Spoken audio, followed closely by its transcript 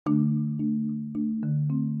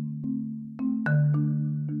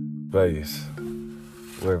Space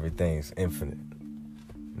where everything's infinite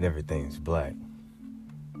and everything's black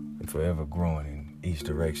and forever growing in each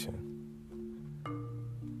direction.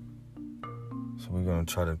 So we're going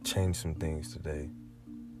to try to change some things today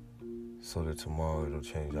so that tomorrow it'll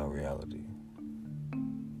change our reality.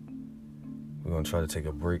 We're going to try to take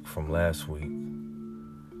a break from last week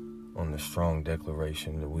on the strong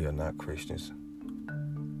declaration that we are not Christians.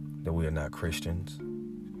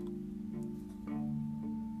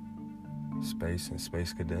 Space and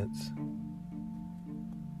space cadets.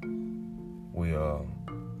 We are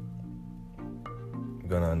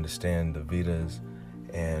going to understand the Vedas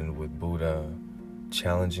and with Buddha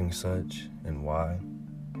challenging such and why.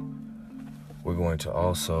 We're going to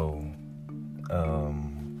also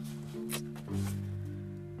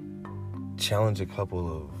challenge a couple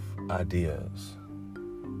of ideas,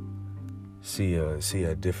 see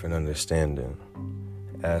a different understanding,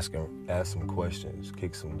 ask some questions,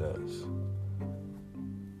 kick some dust,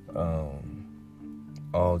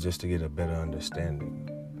 all just to get a better understanding,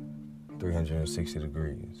 360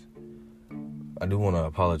 degrees. I do want to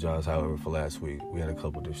apologize, however, for last week. We had a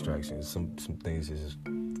couple distractions. Some things that just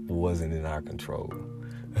wasn't in our control,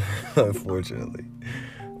 unfortunately.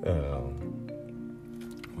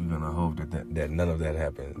 We're going to hope that none of that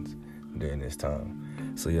happens during this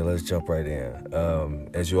time. So yeah, let's jump right in.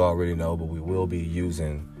 As you already know, but we will be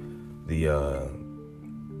using the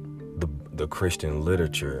Christian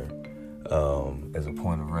literature as a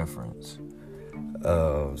point of reference.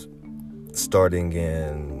 Starting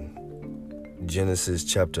in Genesis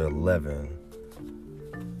chapter 11,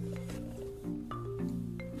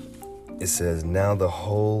 it says, "Now the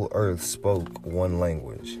whole earth spoke one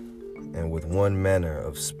language, and with one manner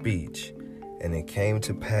of speech. And it came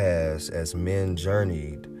to pass, as men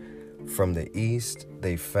journeyed from the east,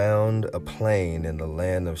 they found a plain in the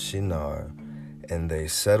land of Shinar, and they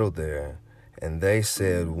settled there. And they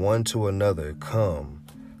said one to another, Come,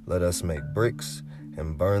 let us make bricks,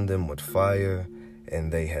 and burn them with fire.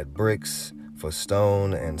 And they had bricks for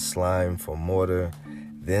stone, and slime for mortar.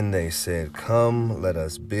 Then they said, Come, let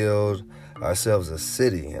us build ourselves a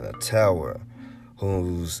city and a tower,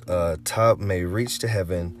 whose top may reach to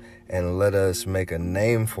heaven, and let us make a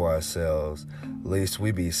name for ourselves, lest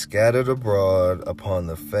we be scattered abroad upon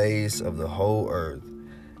the face of the whole earth.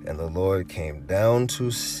 And the Lord came down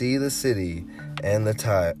to see the city and the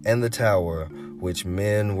tower which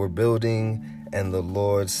men were building. And the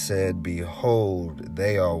Lord said, Behold,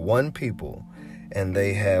 they are one people, and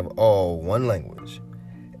they have all one language.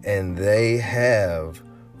 And they have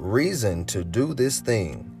reason to do this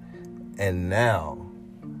thing. And now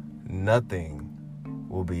nothing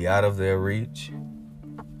will be out of their reach.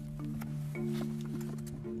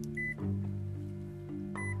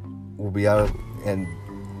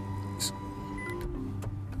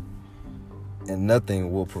 And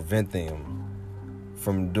nothing will prevent them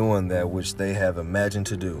from doing that which they have imagined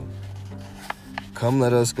to do. Come,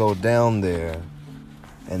 let us go down there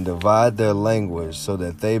and divide their language, so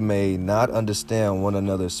that they may not understand one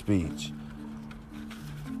another's speech.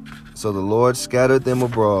 So the Lord scattered them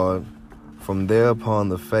abroad from there upon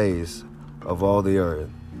the face of all the earth,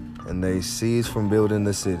 and they ceased from building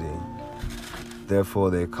the city. Therefore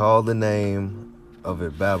they called the name of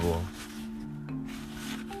it Babel,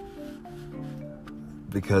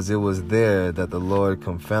 because it was there that the Lord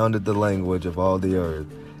confounded the language of all the earth.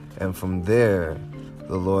 And from there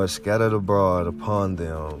the Lord scattered abroad upon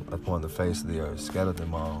the face of the earth, scattered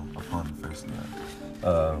them all upon the face of the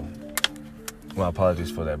earth. My apologies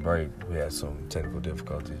for that break. We had some technical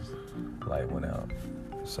difficulties. Light went out.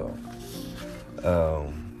 So,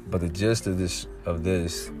 but the gist of this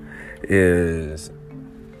is,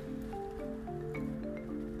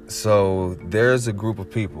 so there's a group of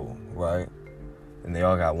people, right? And they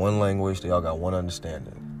all got one language, they all got one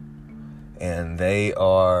understanding. And they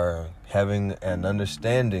are having an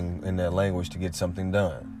understanding in their language to get something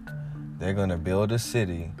done. They're going to build a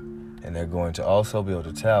city, and they're going to also build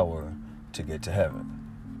a tower to get to heaven.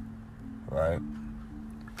 Right?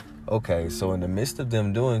 Okay, so in the midst of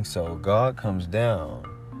them doing so, God comes down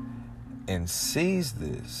and sees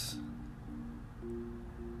this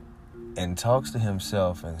and talks to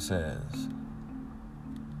himself and says,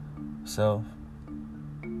 Self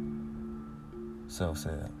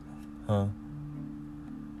said, huh?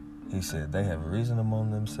 He said, they have reason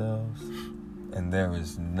among themselves, and there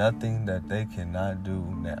is nothing that they cannot do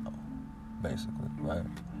now, basically, right?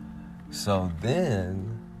 So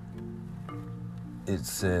then it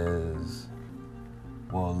says,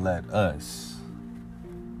 well, let us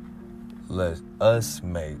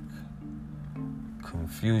make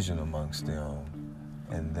confusion amongst them,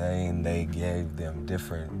 and then they gave them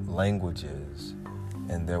different languages,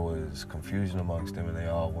 and there was confusion amongst them, and they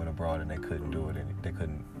all went abroad and they couldn't do it, they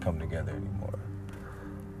couldn't come together anymore.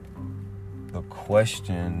 The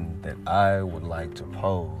question that I would like to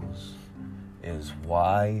pose is,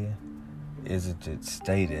 why isn't it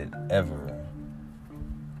stated ever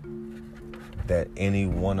that any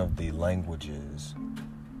one of the languages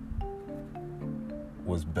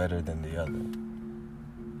was better than the other?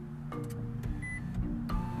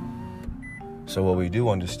 So what we do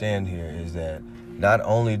understand here is that not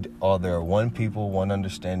only are there one people, one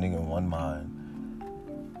understanding, and one mind,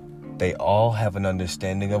 they all have an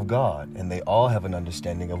understanding of God, and they all have an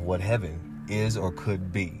understanding of what heaven is or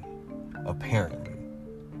could be, apparently.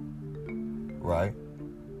 Right?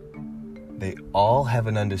 They all have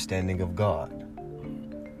an understanding of God,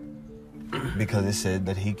 because it said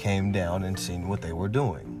that he came down and seen what they were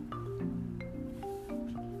doing.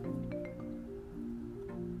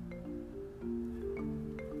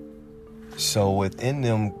 So within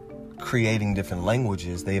them creating different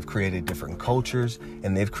languages, they've created different cultures,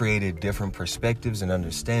 and they've created different perspectives and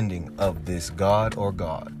understanding of this God or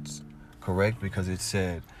gods. Correct? Because it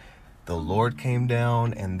said the Lord came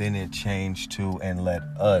down, and then it changed to, and let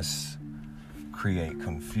us create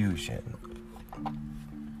confusion.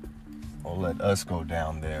 Or let us go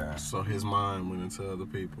down there. So his mind went into other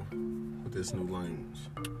people with this new language.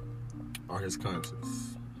 Or his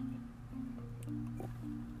conscience.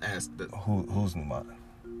 Who's new mind?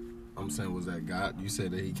 I'm saying, was that God? You said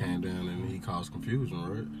that he came down and he caused confusion,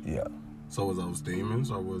 right? Yeah. So was those demons,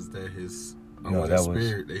 or was that his? No, that was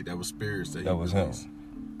spirit. That was spirits. That was him.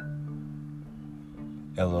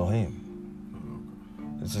 Elohim.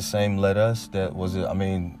 Okay. It's the same. Let us. That was it. I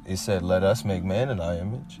mean, it said, "Let us make man in our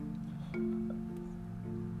image."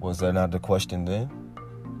 Was that not the question then?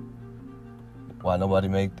 Why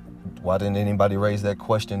didn't anybody raise that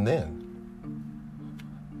question then?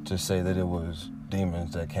 To say that it was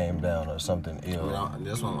demons that came down or something ill.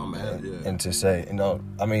 That's what I'm at. Yeah. And to say, and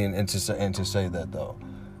to say that though.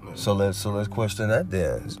 Yeah. So let's question that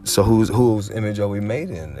then. So whose image are we made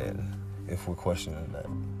in then? If we're questioning that.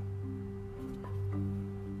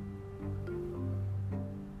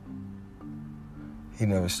 He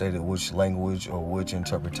never stated which language or which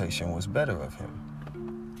interpretation was better of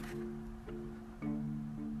him.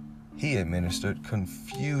 He administered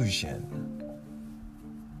confusion.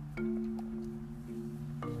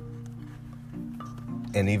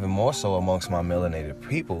 And even more so amongst my melanated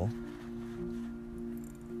people,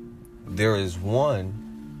 there is one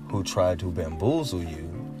who tried to bamboozle you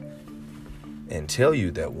and tell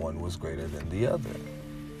you that one was greater than the other.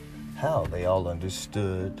 How? They all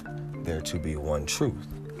understood there to be one truth.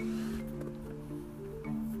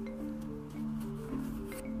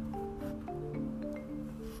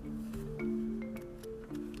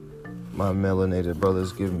 My melanated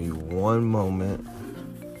brothers, give me one moment.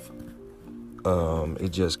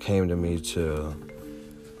 It just came to me to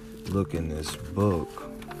look in this book.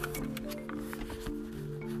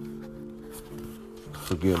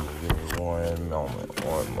 Forgive me, give me one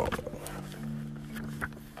moment.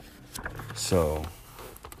 So,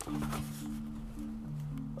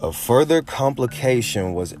 a further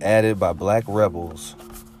complication was added by black rebels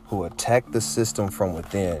who attacked the system from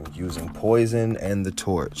within using poison and the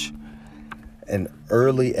torch. And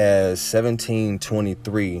early as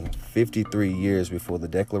 1723, 53 years before the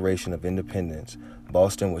Declaration of Independence,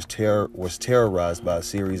 Boston was terrorized by a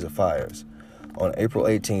series of fires. On April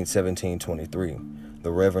 18, 1723,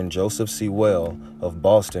 the Reverend Joseph C. Well of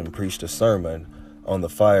Boston preached a sermon on the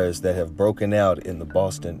fires that have broken out in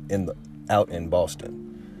Boston,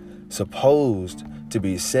 supposed to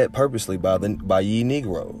be set purposely by ye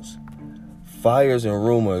Negroes. Fires and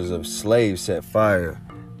rumors of slaves set fire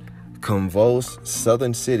convulsed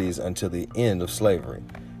southern cities until the end of slavery.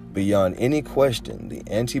 Beyond any question, the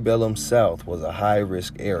antebellum South was a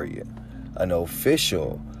high-risk area. An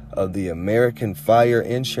official of the American Fire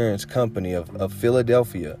Insurance Company of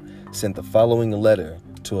Philadelphia sent the following letter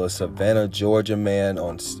to a Savannah, Georgia man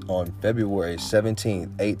on February 17,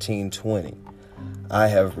 1820. I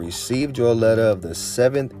have received your letter of the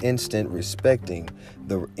 7th instant respecting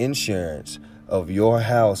the insurance of your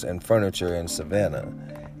house and furniture in Savannah.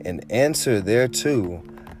 In answer thereto,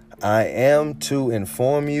 I am to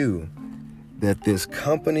inform you that this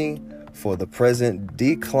company for the present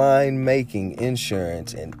decline making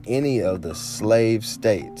insurance in any of the slave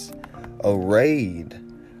states. A raid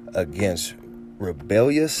against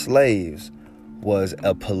rebellious slaves was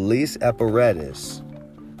a police apparatus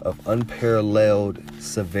of unparalleled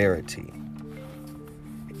severity.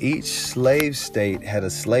 Each slave state had a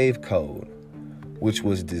slave code, which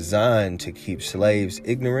was designed to keep slaves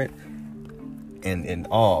ignorant and in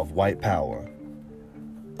awe of white power.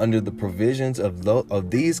 Under the provisions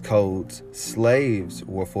of these codes, slaves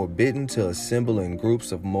were forbidden to assemble in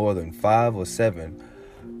groups of more than 5 or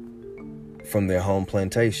 7 from their home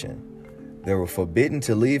plantation. They were forbidden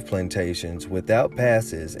to leave plantations without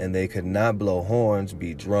passes, and they could not blow horns,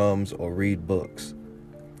 beat drums, or read books.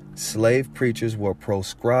 Slave preachers were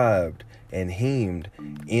proscribed and hemmed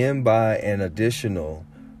in by an additional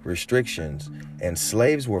restrictions, and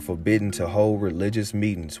slaves were forbidden to hold religious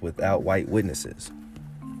meetings without white witnesses.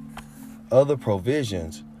 Other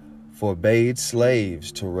provisions forbade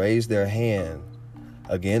slaves to raise their hand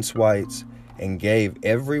against whites and gave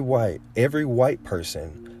every white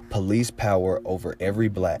person police power over every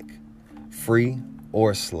black, free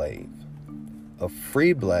or slave. A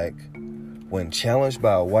free black, when challenged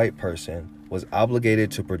by a white person, was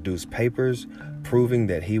obligated to produce papers proving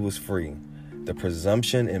that he was free. The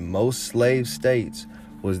presumption in most slave states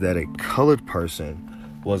was that a colored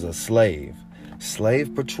person was a slave.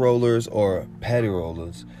 Slave patrollers, or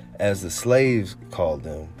patrollers, as the slaves called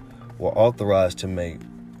them, were authorized to make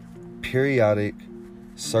periodic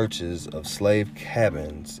searches of slave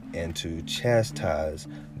cabins and to chastise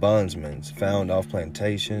bondsmen found off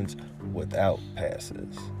plantations without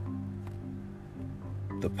passes.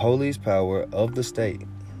 The police power of the state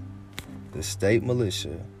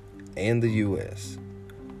militia, and the U.S.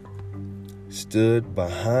 stood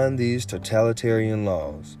behind these totalitarian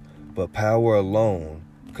laws, but power alone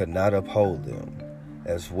could not uphold them,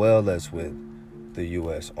 as well as with the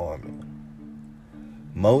U.S. Army.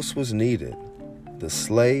 Most was needed. The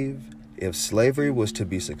slave, if slavery was to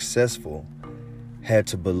be successful, had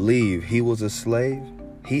to believe he was a slave.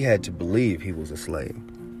 He had to believe he was a slave.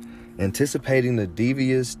 Anticipating the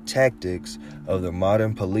devious tactics of the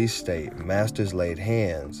modern police state, masters laid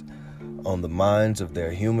hands on the minds of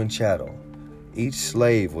their human chattel. Each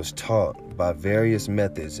slave was taught by various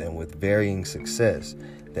methods and with varying success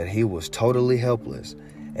that he was totally helpless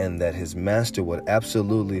and that his master was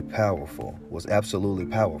absolutely powerful.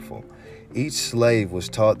 Each slave was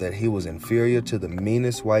taught that he was inferior to the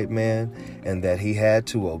meanest white man and that he had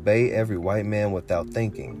to obey every white man without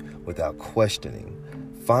thinking, without questioning.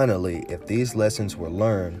 Finally, if these lessons were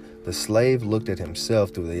learned, the slave looked at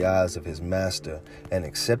himself through the eyes of his master and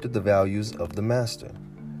accepted the values of the master.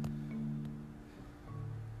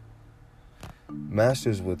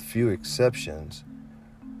 Masters, with few exceptions,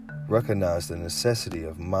 recognized the necessity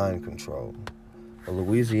of mind control. A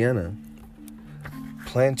Louisiana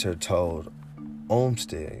planter told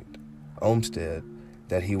Olmsted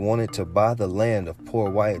that he wanted to buy the land of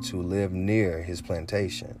poor whites who lived near his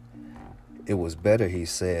plantation. It was better, he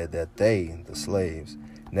said, that they, the slaves,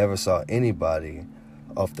 never saw anybody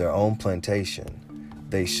off their own plantation.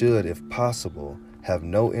 They should, if possible, have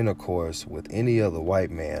no intercourse with any other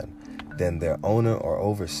white man than their owner or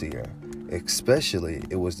overseer. Especially,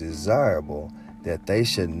 it was desirable that they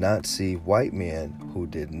should not see white men who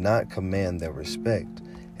did not command their respect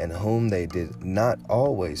and whom they did not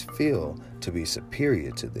always feel to be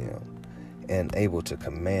superior to them and able to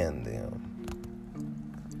command them.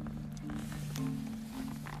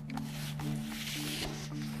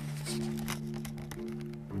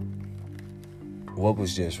 What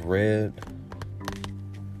was just read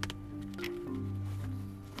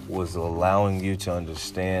was allowing you to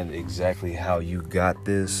understand exactly how you got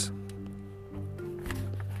this,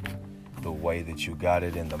 the way that you got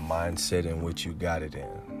it, and the mindset in which you got it in.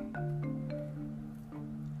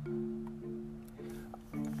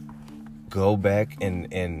 Go back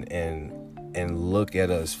and look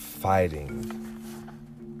at us fighting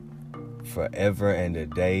forever and a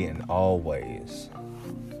day and always.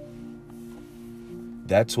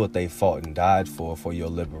 That's what they fought and died for your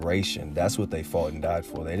liberation. That's what they fought and died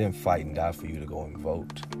for. They didn't fight and die for you to go and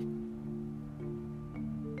vote.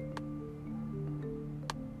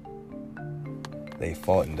 They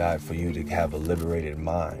fought and died for you to have a liberated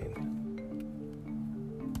mind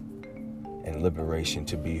and liberation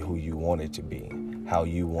to be who you wanted to be, how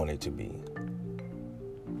you wanted to be,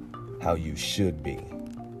 how you should be.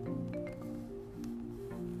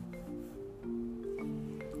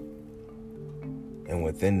 And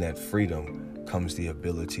within that freedom comes the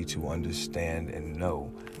ability to understand and know.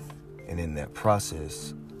 And in that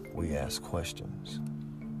process, we ask questions.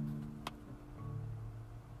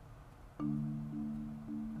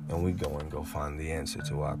 And we go find the answer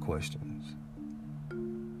to our questions.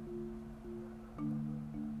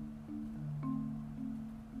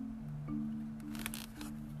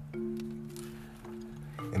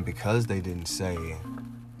 And because they didn't say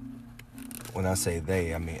when I say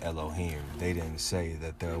they, I mean Elohim. They didn't say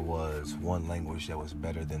that there was one language that was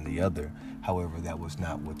better than the other. However, that was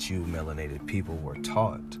not what you melanated people were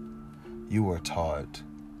taught. You were taught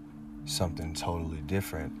something totally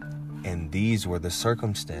different, and these were the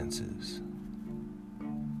circumstances.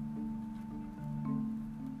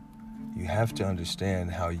 You have to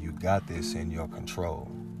understand how you got this in your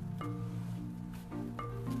control.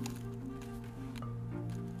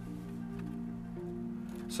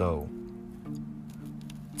 So,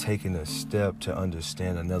 taking a step to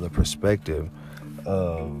understand another perspective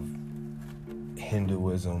of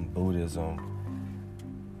Hinduism, Buddhism,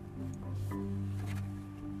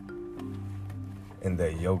 and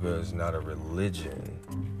that yoga is not a religion,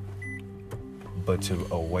 but to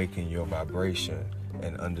awaken your vibration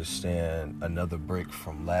and understand another break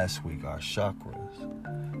from last week, our chakras,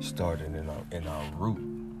 starting in our root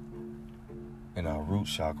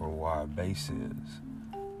chakra, where our base is,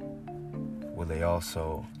 where they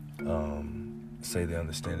also say the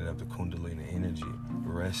understanding of the Kundalini energy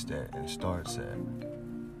rests at and starts at.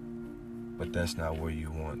 But that's not where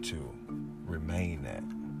you want to remain at.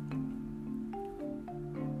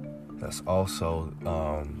 That's also,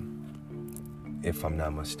 if I'm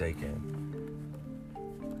not mistaken,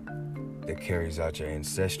 that carries out your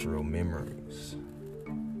ancestral memories,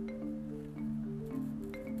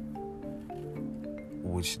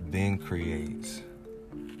 which then creates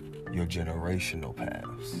your generational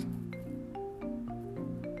paths.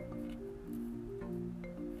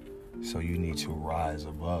 So you need to rise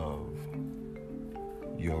above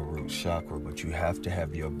your root chakra, but you have to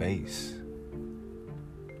have your base.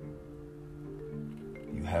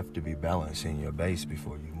 You have to be balanced in your base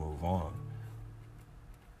before you move on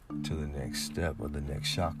to the next step or the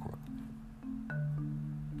next chakra.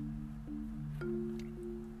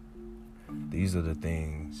 These are the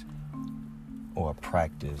things or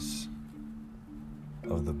practice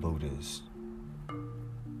of the Buddhists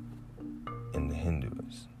and the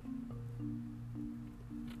Hindus.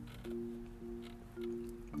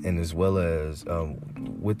 And as well as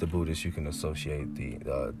with the Buddhists, you can associate the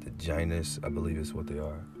Jainis, I believe is what they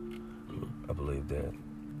are. I believe that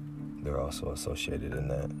they're also associated in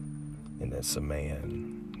that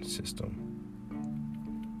Samayan system.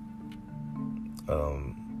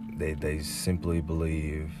 They simply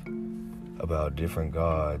believe about different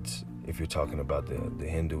gods. If you're talking about the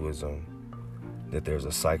Hinduism, that there's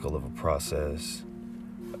a cycle of a process,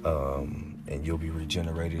 and you'll be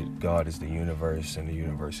regenerated. God is the universe, and the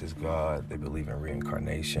universe is God. They believe in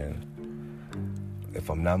reincarnation. If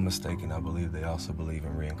I'm not mistaken, I believe they also believe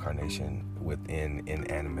in reincarnation within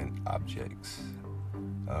inanimate objects,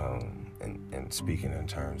 and speaking in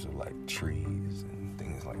terms of like trees and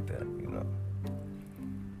things like that, you know.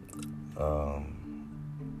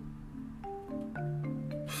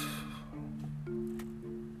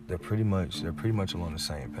 They're pretty much along the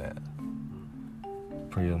same path.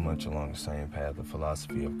 Pretty much along the same path. The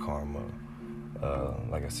philosophy of karma,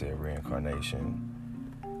 like I said, reincarnation,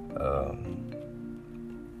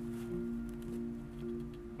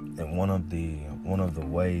 and one of the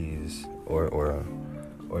ways or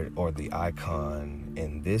the icon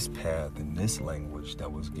in this path, in this language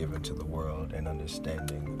that was given to the world, and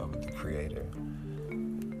understanding of the Creator,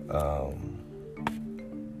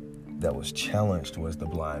 that was challenged, was the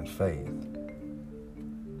blind faith.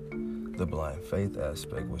 The blind faith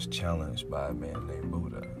aspect was challenged by a man named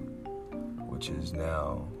Buddha, which is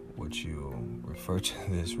now what you refer to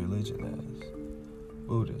this religion as,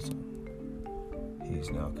 Buddhism. He's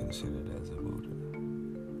now considered as a Buddha.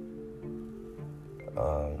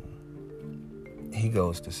 He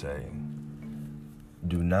goes to say,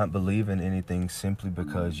 do not believe in anything simply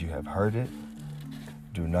because you have heard it.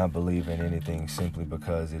 Do not believe in anything simply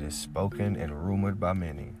because it is spoken and rumored by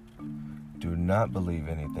many. Do not believe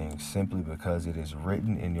anything simply because it is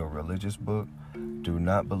written in your religious book. Do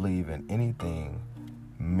not believe in anything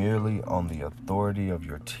merely on the authority of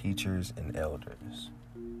your teachers and elders.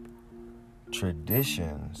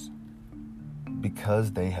 Traditions,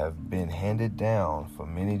 because they have been handed down for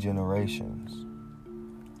many generations,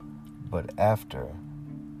 but after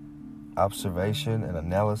observation and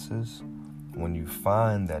analysis, when you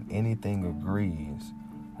find that anything agrees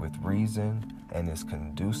with reason and is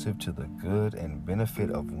conducive to the good and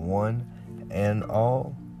benefit of one and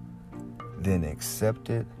all, then accept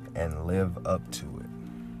it and live up to it.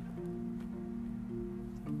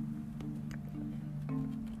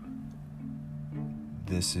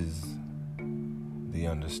 This is the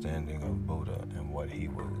understanding of Buddha and what he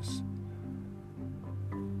was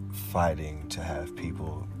fighting to have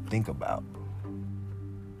people think about.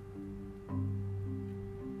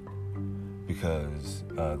 because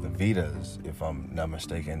the Vedas, if I'm not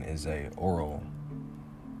mistaken, is a oral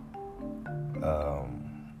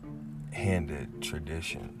handed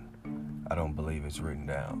tradition. I don't believe it's written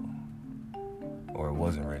down, or it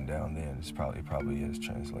wasn't written down then. It probably is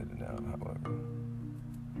translated now, however.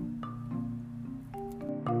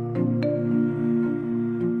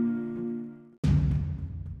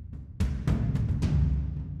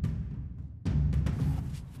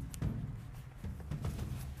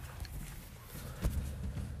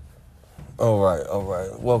 All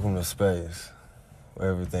right. Welcome to space, where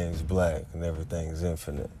everything's black and everything's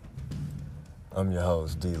infinite. I'm your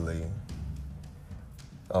host, D. Lee,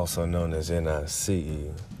 also known as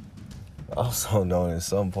NICE, also known in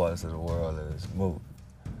some parts of the world as Moot.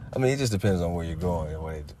 I mean, it just depends on where you're going and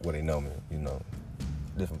where they know me,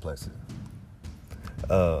 different places.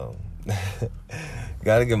 Gotta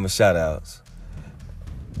give them a shout outs.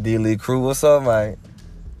 D. Lee Crew, what's up, Mike?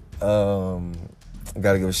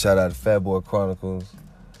 Gotta give a shout out to Fat Boy Chronicles.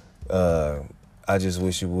 I Just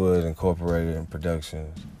Wish You Would, Incorporated in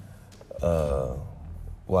Productions.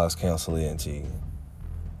 Wise Counsel ENT.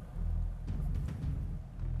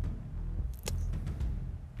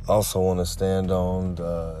 Also want to stand on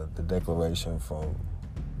the declaration from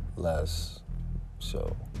last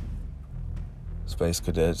show. Space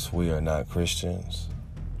Cadets, we are not Christians.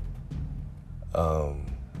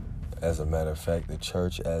 As a matter of fact, the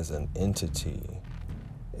church as an entity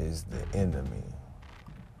is the enemy.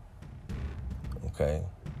 Okay?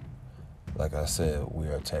 Like I said, we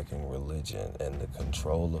are taking religion and the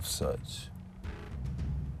control of such.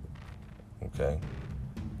 Okay?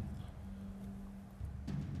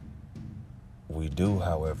 We do,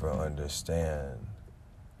 however, understand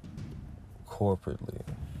corporately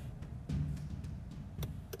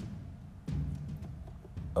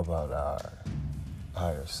about our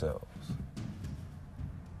higher selves.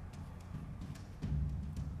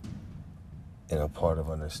 And a part of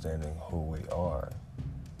understanding who we are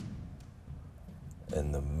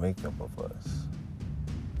and the makeup of us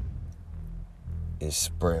is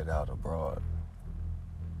spread out abroad.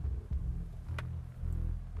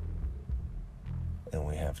 And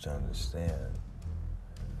we have to understand,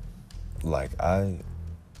 like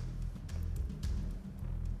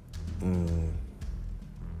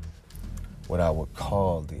what I would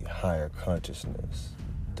call the higher consciousness,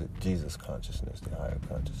 the Jesus consciousness, the higher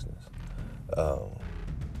consciousness.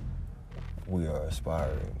 We are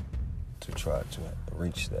aspiring to try to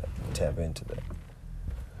reach that, tap into that,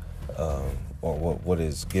 or what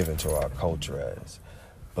is given to our culture as.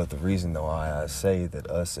 But the reason why I say that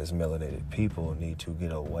us as melanated people need to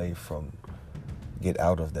get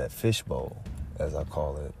out of that fishbowl, as I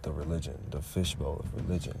call it, the fishbowl of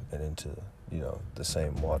religion, and into, the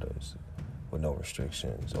same waters with no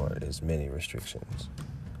restrictions, or as many restrictions,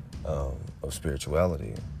 of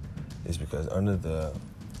spirituality, is because under the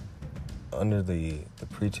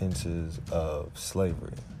pretenses of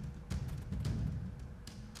slavery,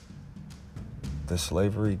 the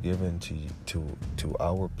slavery given to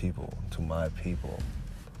our people, to my people,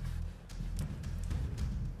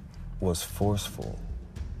 was forceful.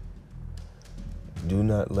 Do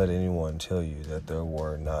not let anyone tell you that there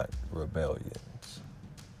were not rebellions.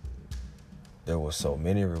 There were so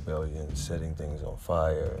many rebellions, setting things on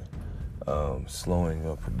fire, slowing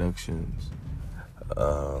up productions,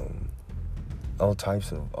 all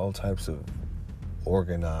types of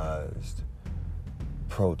organized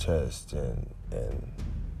protest and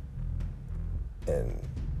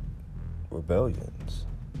rebellions.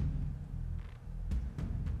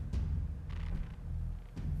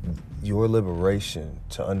 Your liberation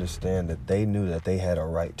to understand that they knew that they had a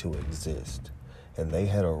right to exist, and they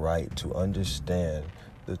had a right to understand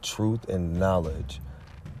the truth and knowledge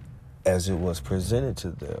as it was presented to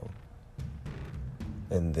them,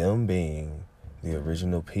 and them being the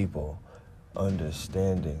original people,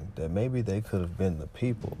 understanding that maybe they could have been the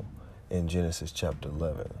people in Genesis chapter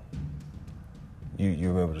 11. You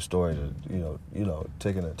remember the story that,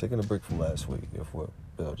 taking a break from last week, if we're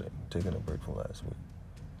building, taking a break from last week.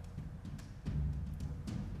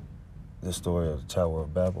 The story of the Tower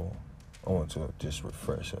of Babel, I want to just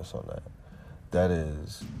refresh us on that. That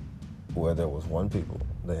is where there was one people,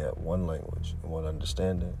 they had one language, one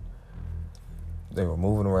understanding. They were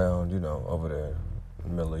moving around, over there in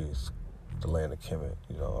the Middle East, the land of Kemet,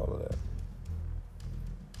 all of that.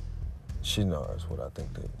 Shinar is what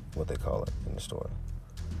they call it in the story.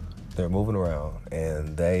 They're moving around,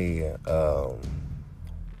 and they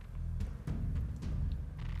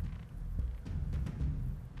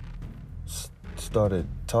started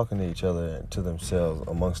talking to each other and to themselves,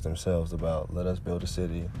 amongst themselves, about, let us build a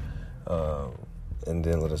city, and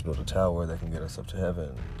then let us build a tower that can get us up to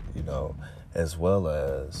heaven, as well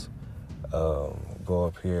as go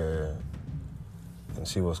up here and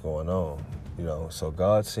see what's going on, So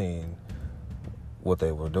God seen what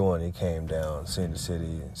they were doing. He came down, seen the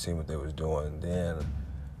city, seen what they was doing. Then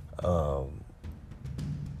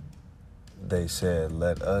they said,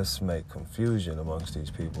 let us make confusion amongst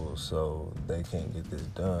these people so they can't get this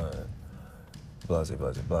done. Blase,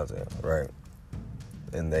 blase, blase, right?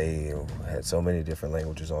 And they had so many different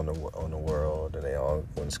languages on the world, and they all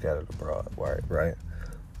went scattered abroad, right?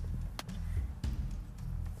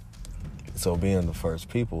 So being the first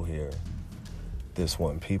people here, this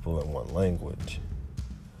one people and one language,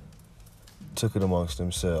 took it amongst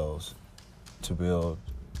themselves to build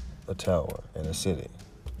a tower and a city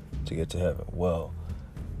to get to heaven. Well,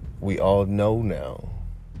 we all know now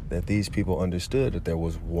that these people understood that there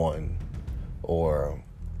was one, or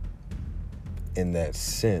in that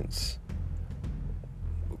sense,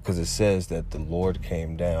 because it says that the Lord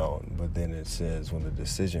came down, but then it says when the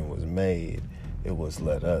decision was made, it was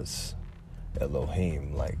let us,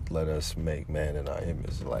 Elohim, like let us make man in our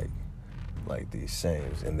image, like these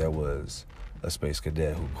sayings. And there was a space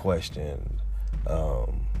cadet who questioned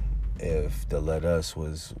if the let us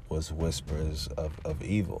was whispers of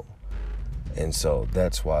evil. And so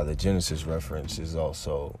that's why the Genesis reference is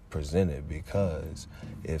also presented, because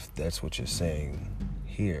if that's what you're saying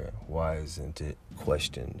here, why isn't it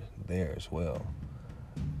questioned there as well?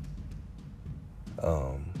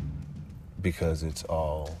 Because it's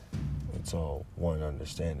all one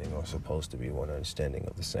understanding, or supposed to be one understanding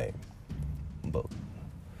of the same book.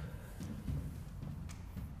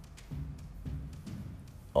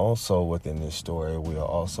 Also within this story, we are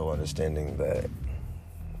also understanding that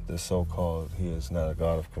the so-called, he is not a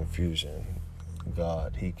God of confusion.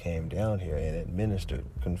 God, he came down here and administered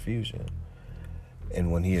confusion.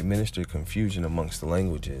 And when he administered confusion amongst the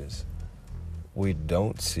languages, we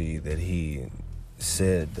don't see that he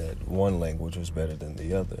said that one language was better than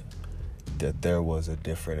the other, that there was a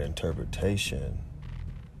different interpretation,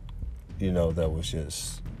 that was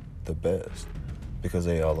just the best, because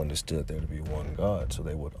they all understood there to be one God. So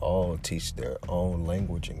they would all teach their own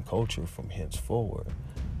language and culture from henceforward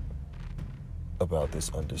about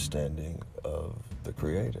this understanding of the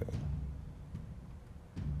Creator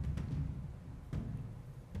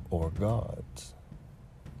or gods.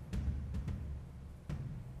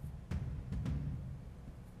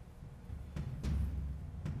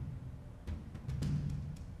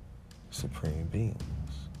 Supreme beings,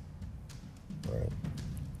 right?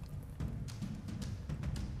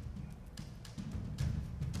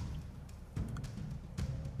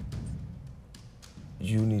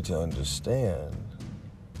 You need to understand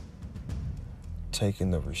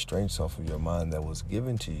taking the restraints off of your mind that was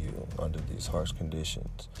given to you under these harsh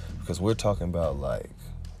conditions, because we're talking about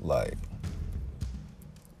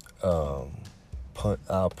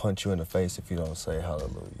I'll punch you in the face if you don't say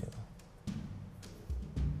hallelujah.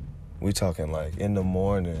 We talking like in the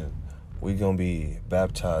morning we gonna be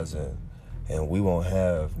baptizing, and we won't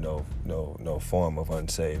have no form of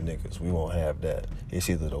unsaved niggas. We won't have that. It's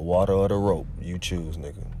either the water or the rope. You choose,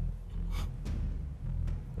 nigga.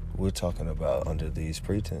 We're talking about under these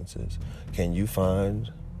pretenses. Can you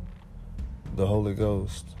find the Holy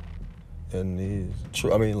Ghost in these?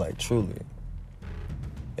 Truly.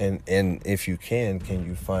 And if you can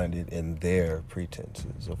you find it in their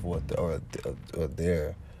pretenses of what or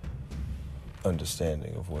their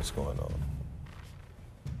understanding of what's going on?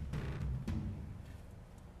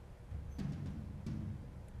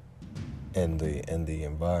 And the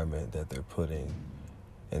environment that they're putting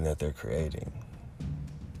and that they're creating.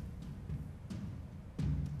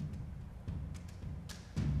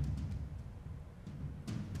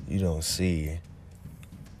 You don't see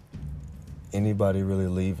anybody really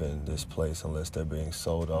leaving this place unless they're being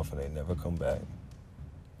sold off and they never come back.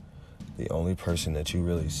 The only person that you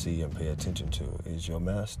really see and pay attention to is your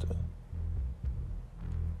master.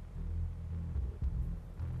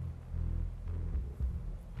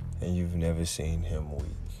 And you've never seen him weak.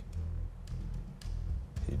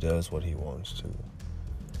 He does what he wants to.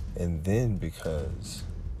 And then because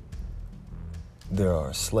there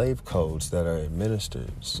are slave codes that are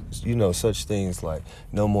administered, such things like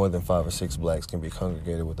no more than 5 or 6 blacks can be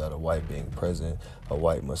congregated without a white being present. A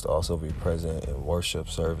white must also be present in worship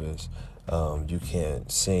service. You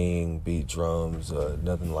can't sing, beat drums,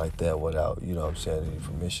 nothing like that without, any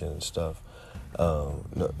permission and stuff.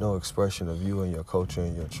 No expression of you and your culture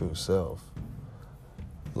and your true self.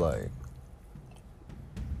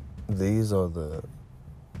 These are the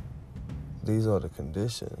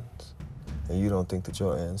conditions. And you don't think that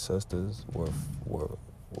your ancestors were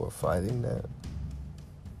fighting that?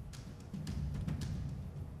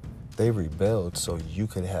 They rebelled so you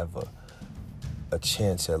could have a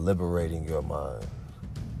chance at liberating your mind.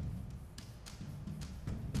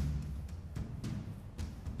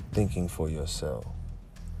 Thinking for yourself.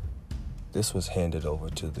 This was handed over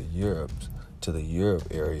to the Europe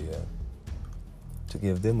area to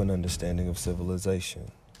give them an understanding of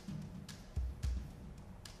civilization.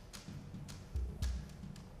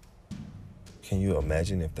 Can you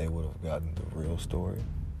imagine if they would have gotten the real story?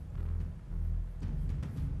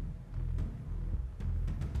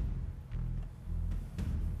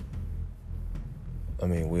 I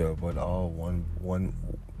mean, we are but all one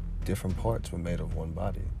different parts were made of one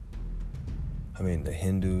body. I mean, the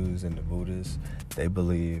Hindus and the Buddhists, they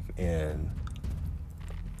believe in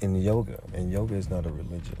yoga, and yoga is not a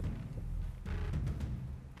religion.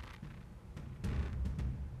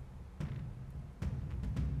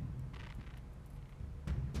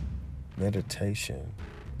 Meditation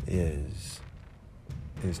is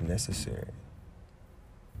necessary.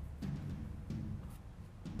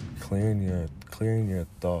 Clearing your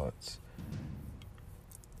thoughts,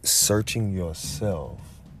 searching yourself,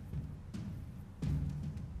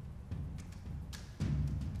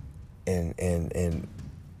 and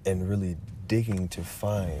really digging to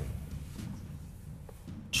find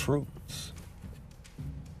truths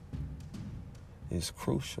is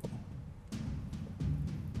crucial.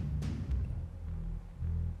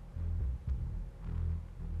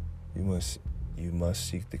 You must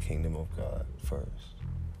seek the kingdom of God first.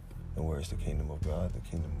 And where is the kingdom of God? The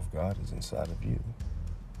kingdom of God is inside of you.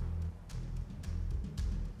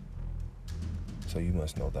 So you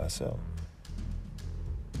must know thyself.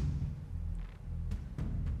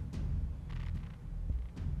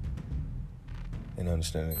 And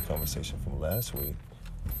understanding the conversation from last week,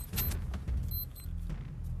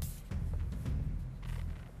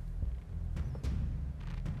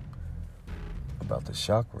 about the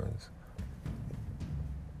chakras,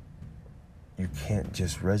 you can't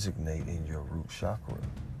just resonate in your root chakra.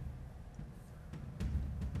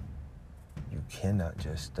 You cannot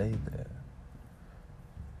just stay there.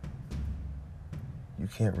 You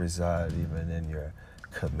can't reside even in your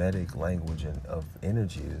Kemetic language of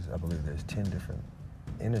energies. I believe there's 10 different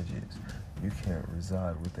energies. You can't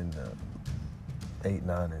reside within the 8,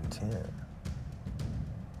 9, and 10.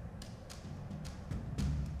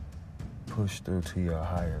 Push through to your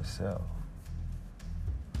higher self.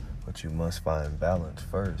 But you must find balance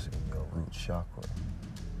first in your root chakra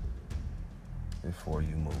before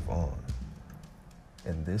you move on.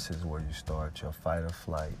 And this is where you start your fight or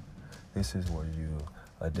flight. This is where you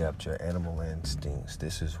adapt your animal instincts.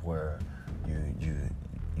 This is where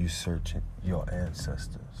you search your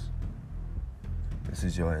ancestors. This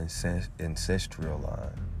is your ancestral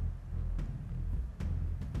line.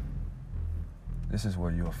 This is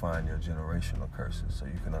where you'll find your generational curses so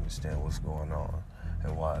you can understand what's going on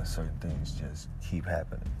and why certain things just keep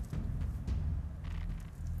happening.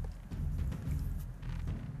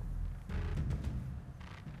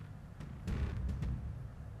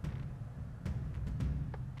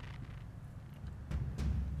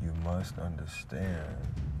 You must understand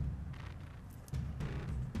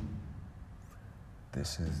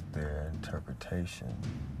this is their interpretation.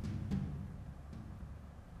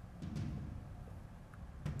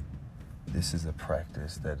 This is a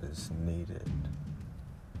practice that is needed.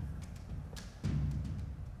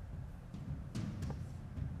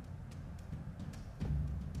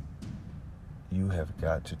 You have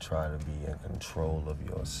got to try to be in control of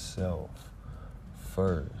yourself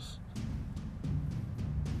first.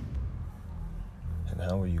 And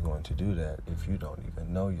how are you going to do that if you don't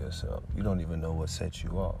even know yourself? You don't even know what sets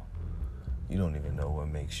you off. You don't even know what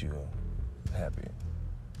makes you happy.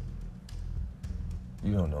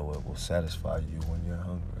 You don't know what will satisfy you when you're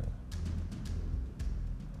hungry.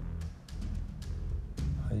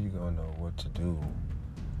 How you gonna know what to do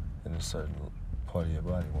in a certain part of your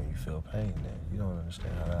body when you feel pain there? You don't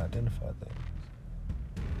understand how to identify things.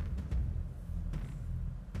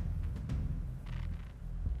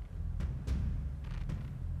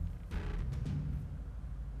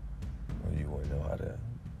 Or you wouldn't know how to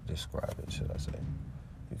describe it, should I say.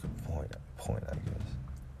 You could point, I guess.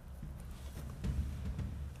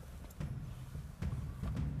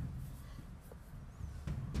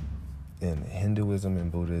 In Hinduism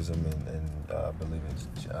and Buddhism and I believe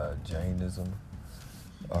it's Jainism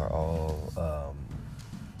are all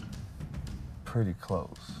pretty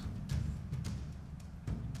close.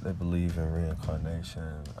 They believe in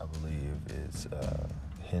reincarnation. I believe it's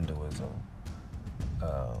Hinduism.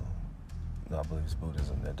 No, I believe it's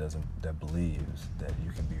Buddhism that believes that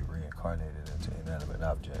you can be reincarnated into inanimate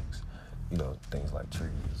objects. You know, things like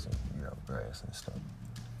trees and, grass and stuff.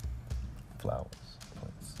 flowers,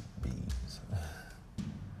 plants, bees.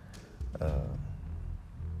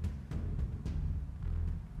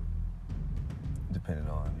 Depending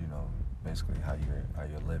on, basically how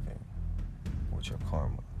you're living with your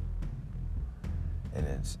karma. And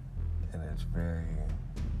it's very,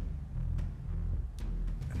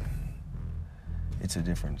 it's a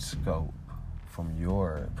different scope from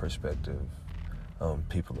your perspective,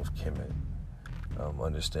 people of Kemet,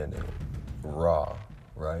 understanding Ra,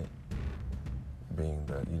 right? Being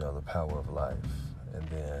the power of life. And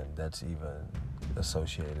then that's even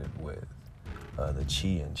associated with the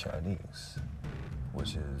Qi in Chinese,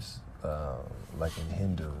 which is like in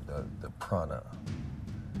Hindu, the prana.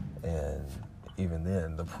 And even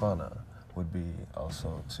then, the prana would be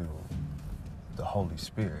also to the Holy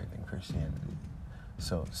Spirit in Christianity.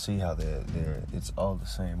 So see how it's all the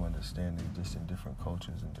same understanding, just in different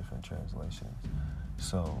cultures and different translations.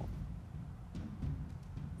 So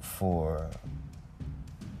for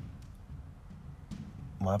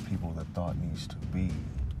my people, the thought needs to be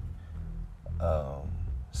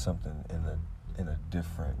something in a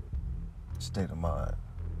different state of mind.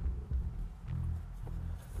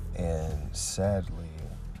 And sadly,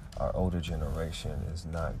 our older generation is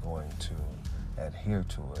not going to adhere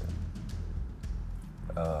to it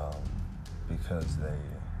because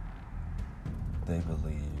they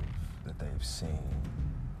believe that they've seen,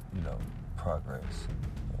 progress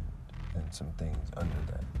and some things under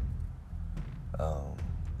that.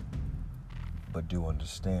 But do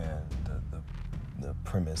understand the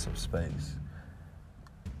premise of space.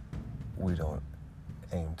 We don't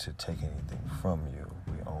aim to take anything from you.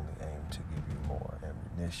 We only aim to give you more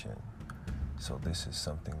ammunition. So this is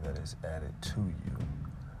something that is added to you,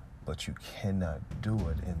 but you cannot do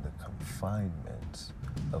it in the confinements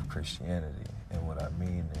of Christianity. And what I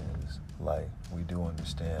mean is, like, we do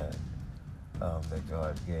understand that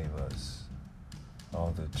God gave us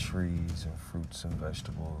all the trees and fruits and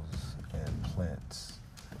vegetables and plants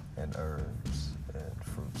and herbs and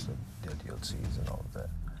fruits of dead seeds and all of that.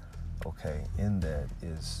 Okay, in that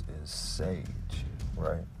is sage,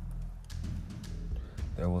 right?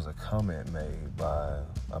 There was a comment made by,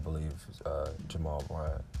 I believe, Jamal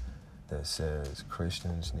Bryant, that says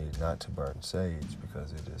Christians need not to burn sage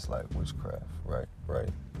because it is like witchcraft, right?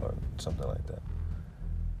 Or something like that.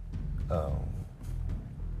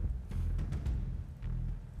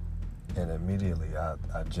 And immediately I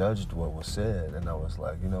judged what was said, and I was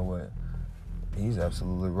like, you know what? He's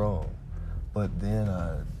absolutely wrong. But then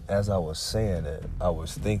as I was saying it, I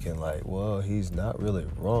was thinking like, well, he's not really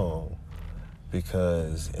wrong,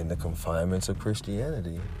 because in the confinements of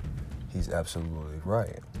Christianity, he's absolutely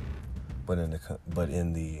right. But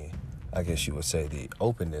in the, I guess you would say, the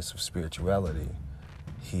openness of spirituality,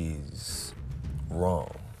 he's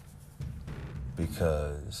wrong,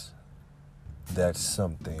 because that's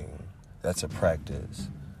a practice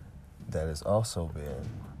that has also been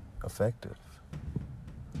effective.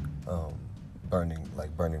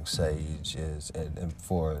 Burning sage is, and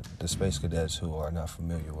for the space cadets who are not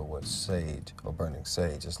familiar with what sage or burning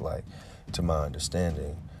sage is like, to my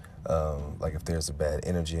understanding, like if there's a bad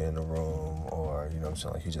energy in the room, or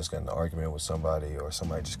like you just got in an argument with somebody, or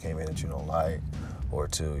somebody just came in that you don't like, or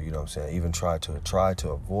to even try to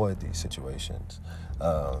avoid these situations,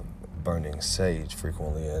 burning sage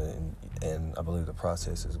frequently, and I believe the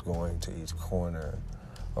process is going to each corner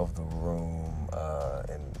of the room,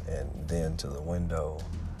 and then to the window,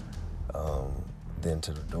 then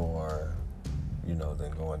to the door,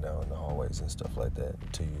 then going down the hallways and stuff like that,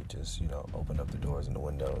 until you just, open up the doors and the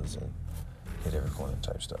windows and hit every corner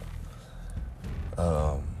type stuff.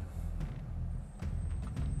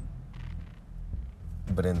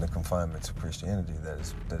 But in the confinements of Christianity, that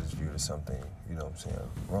is viewed as something,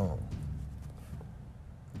 wrong.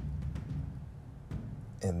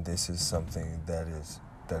 And this is something that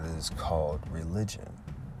is called religion.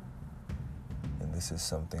 And this is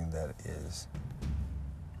something that is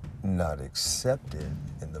not accepted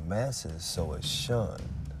in the masses, so it's shunned.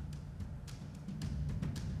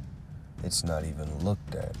 It's not even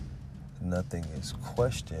looked at. Nothing is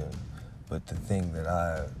questioned, but the thing that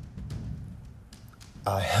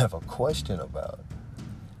I have a question about,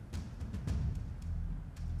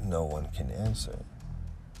 no one can answer.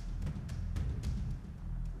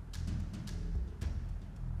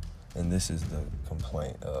 And this is the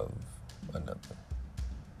complaint of another.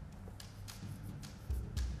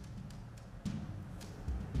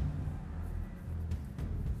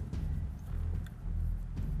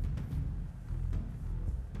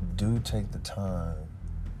 Do take the time,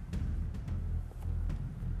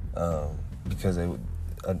 because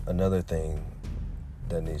another thing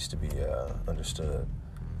that needs to be understood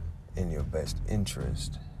in your best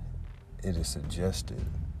interest, it is suggested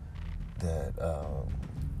that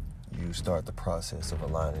you start the process of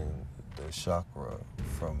aligning the chakra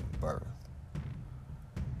from birth.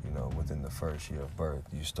 You know, within the first year of birth,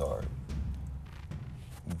 you start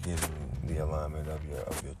getting the alignment of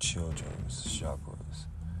your children's chakras,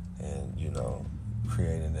 and you know,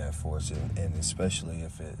 creating that force, and especially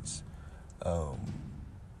if it's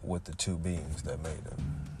with the two beings that made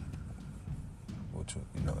them, which would,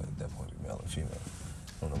 you know, at that point be male and female.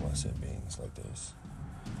 I don't know why I said beings like this.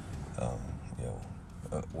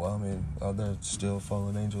 Well, I mean, are there still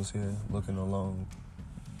fallen angels here looking along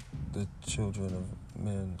the children of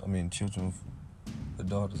men? I mean, children of the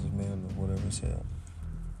daughters of men, or whatever's here.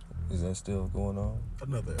 Is that still going on?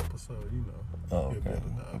 Another episode, you know. Oh, okay.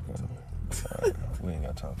 All right, we ain't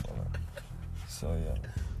got time for that. So yeah,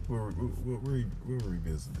 we'll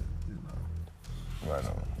revisit it, you know. Right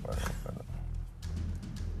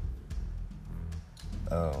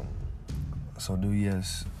on. So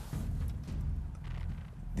yes,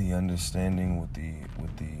 the understanding with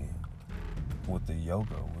the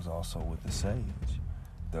yoga was also with the sage.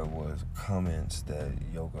 There was comments that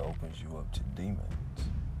yoga opens you up to demons,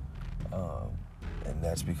 and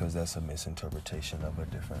that's because that's a misinterpretation of a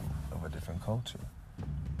different culture.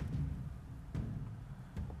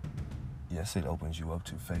 Yes, it opens you up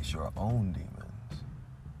to face your own demons.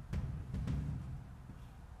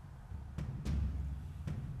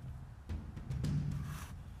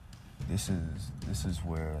 This is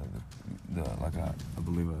where the like I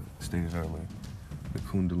believe I stated earlier, the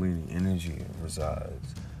Kundalini energy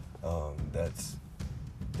resides.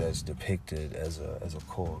 That's depicted as a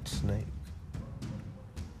coiled snake.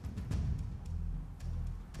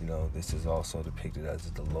 You know, this is also depicted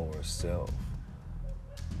as the lower self,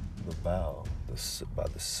 the bow, by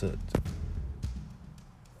the soot.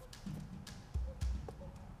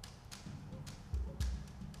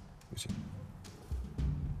 Which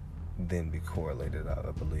then be correlated,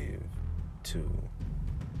 I believe, to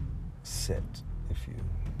Set, if you,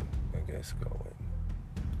 I guess, go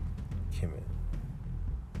in Kemet.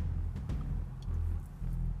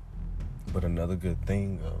 But another good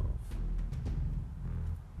thing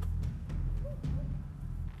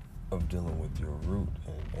of dealing with your root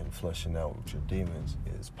and flushing out with your demons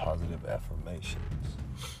is positive affirmations.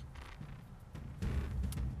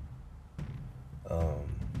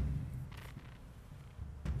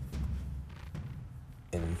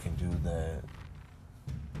 And you can do that,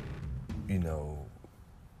 you know,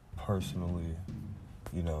 personally,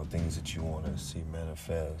 you know, things that you want to see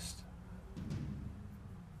manifest.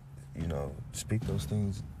 You know, speak those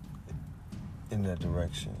things in that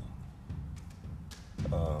direction.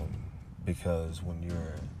 Because when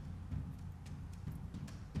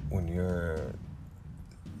your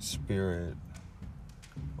spirit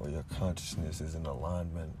or your consciousness is in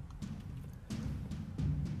alignment,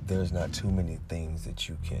 there's not too many things that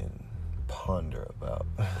you can ponder about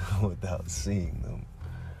without seeing them.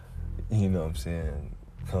 You know what I'm saying?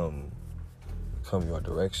 Come your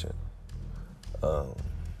direction.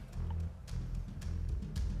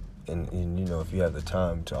 And you know, if you have the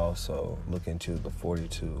time to also look into the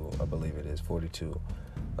 42, I believe it is 42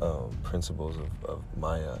 principles of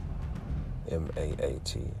Maya,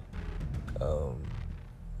 M-A-A-T,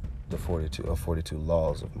 the 42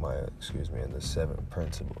 laws of Maya, and the 7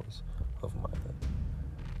 principles of Maya.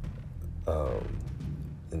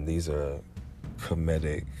 And these are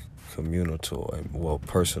Kemetic, communal, and well,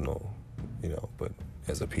 personal, you know, but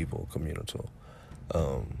as a people, communal.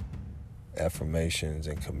 Affirmations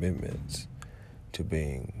and commitments to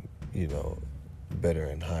being, you know, better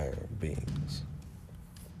and higher beings.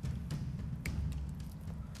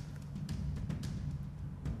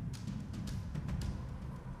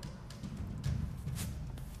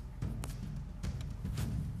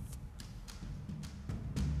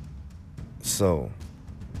 So,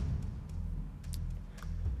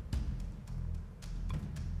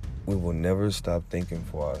 we will never stop thinking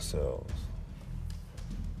for ourselves.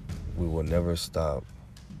 We will never stop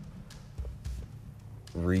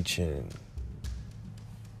reaching,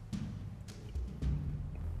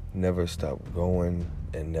 never stop going,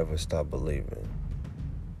 and never stop believing.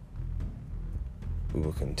 We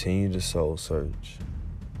will continue to soul search,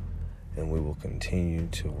 and we will continue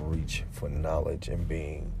to reach for knowledge and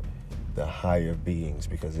being the higher beings,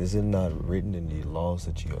 because is it not written in the laws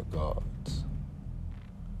that you are gods?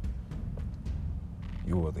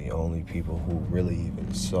 You are the only people who really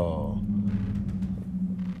even saw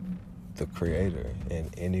the Creator in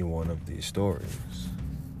any one of these stories.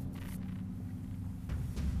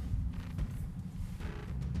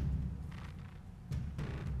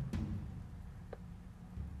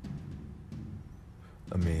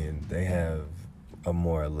 they have a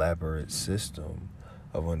more elaborate system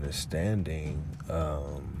of understanding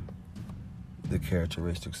the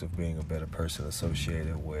characteristics of being a better person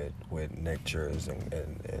associated with natures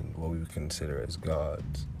and what we would consider as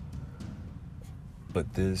gods.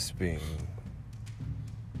 But this being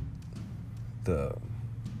the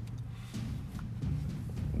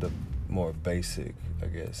more basic, I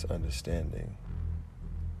guess, understanding.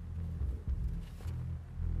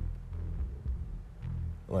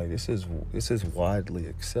 Like this is widely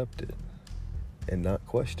accepted and not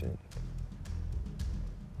questioned.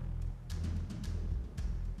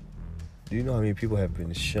 Do you know how many people have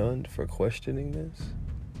been shunned for questioning this?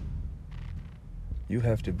 You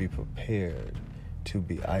have to be prepared to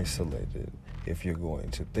be isolated if you're going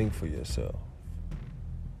to think for yourself.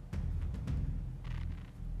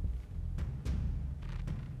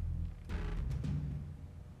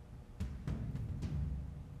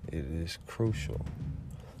 It is crucial.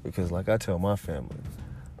 Because like I tell my family,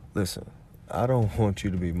 listen, I don't want you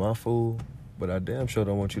to be my fool, but I damn sure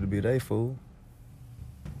don't want you to be they fool.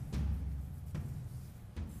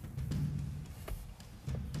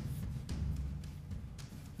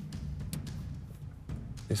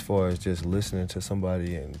 As far as just listening to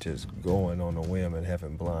somebody and just going on a whim and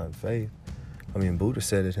having blind faith, I mean, Buddha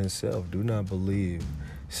said it himself. Do not believe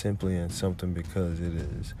simply in something because it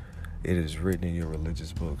is written in your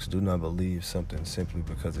religious books. Do not believe something simply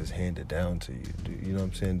because it's handed down to you. You know what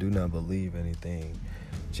I'm saying? Do not believe anything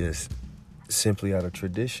just simply out of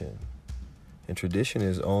tradition. And tradition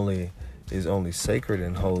is only sacred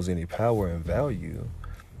and holds any power and value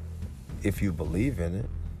if you believe in it.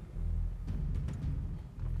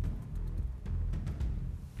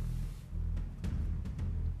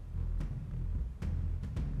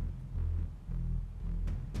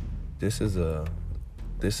 This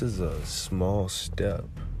is a small step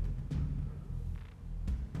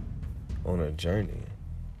on a journey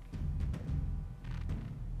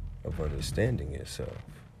of understanding yourself.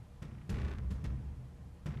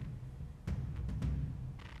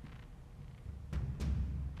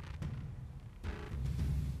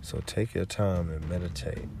 So take your time and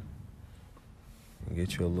meditate and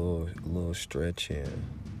get you a little stretch in.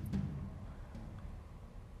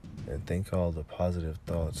 And think all the positive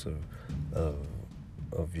thoughts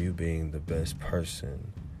of you being the best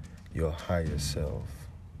person, your higher self.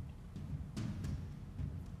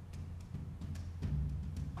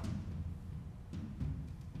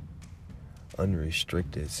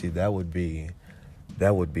 Unrestricted. See, that would be,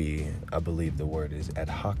 I believe the word is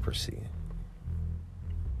adhocracy.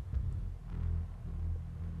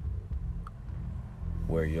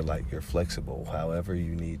 Where you're flexible, however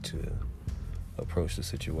you need to approach the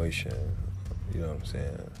situation, you know what I'm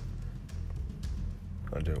saying?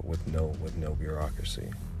 With no bureaucracy.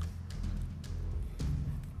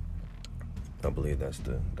 I believe that's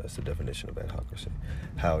the definition of adhocracy.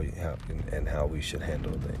 How we should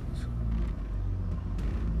handle things.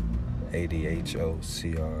 ADHOCRACY,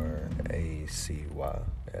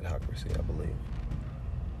 adhocracy, I believe.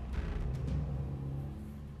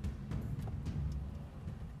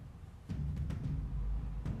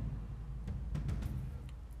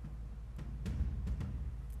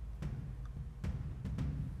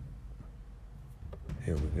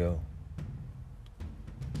 Here we go.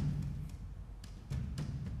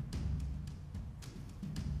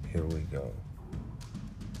 Here we go.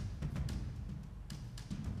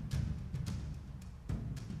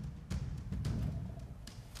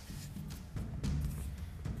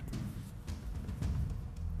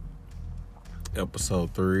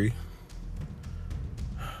 Episode 3.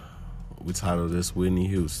 We titled this Whitney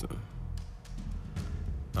Houston.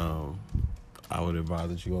 I would advise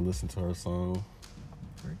that you go listen to her song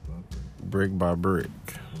Brick by Brick.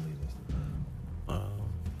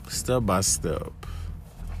 Step by step.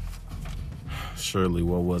 Surely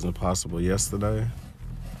what wasn't possible yesterday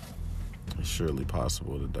is surely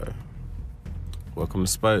possible today. Welcome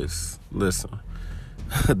to Space. Listen,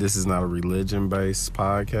 this is not a religion-based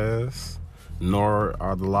podcast, nor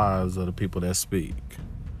are the lives of the people that speak.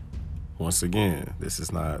 Once again, this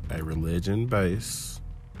is not a religion-based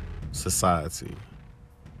society,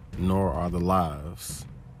 nor are the lives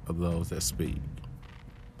of those that speak.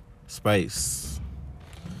 Space.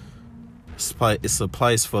 It's a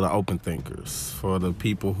place for the open thinkers, for the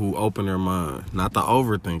people who open their mind. Not the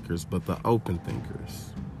overthinkers, but the open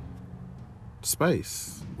thinkers.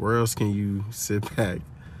 Space. Where else can you sit back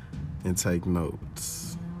and take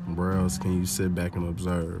notes? Where else can you sit back and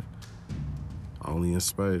observe? Only in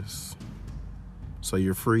space. So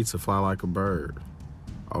you're free to fly like a bird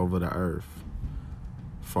over the earth,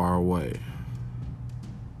 far away.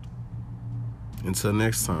 Until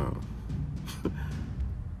next time.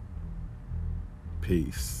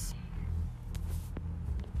 Peace.